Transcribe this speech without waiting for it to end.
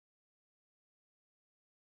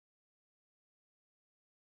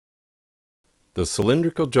The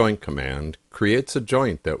cylindrical joint command creates a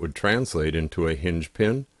joint that would translate into a hinge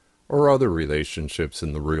pin or other relationships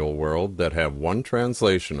in the real world that have one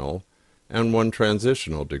translational and one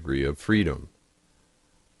transitional degree of freedom.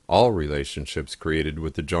 All relationships created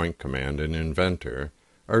with the joint command in Inventor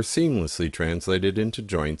are seamlessly translated into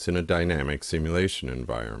joints in a dynamic simulation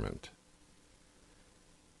environment.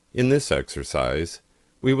 In this exercise,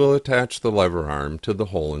 we will attach the lever arm to the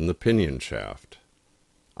hole in the pinion shaft.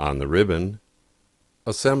 On the ribbon,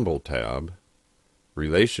 Assemble tab,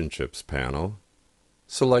 Relationships panel,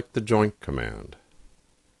 select the Joint command.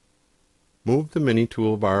 Move the mini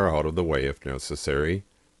toolbar out of the way if necessary,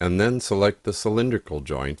 and then select the cylindrical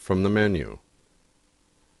joint from the menu.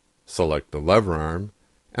 Select the lever arm,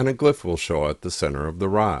 and a glyph will show at the center of the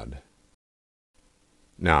rod.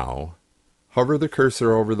 Now, hover the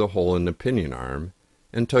cursor over the hole in the pinion arm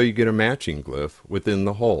until you get a matching glyph within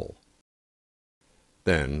the hole.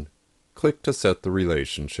 Then, click to set the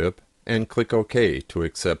relationship, and click OK to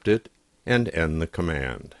accept it and end the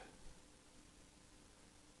command.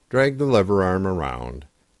 Drag the lever arm around,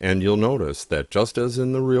 and you'll notice that just as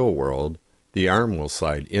in the real world, the arm will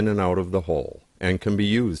slide in and out of the hole, and can be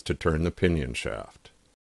used to turn the pinion shaft.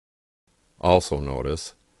 Also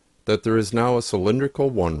notice that there is now a cylindrical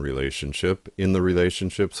 1 relationship in the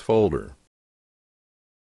Relationships folder.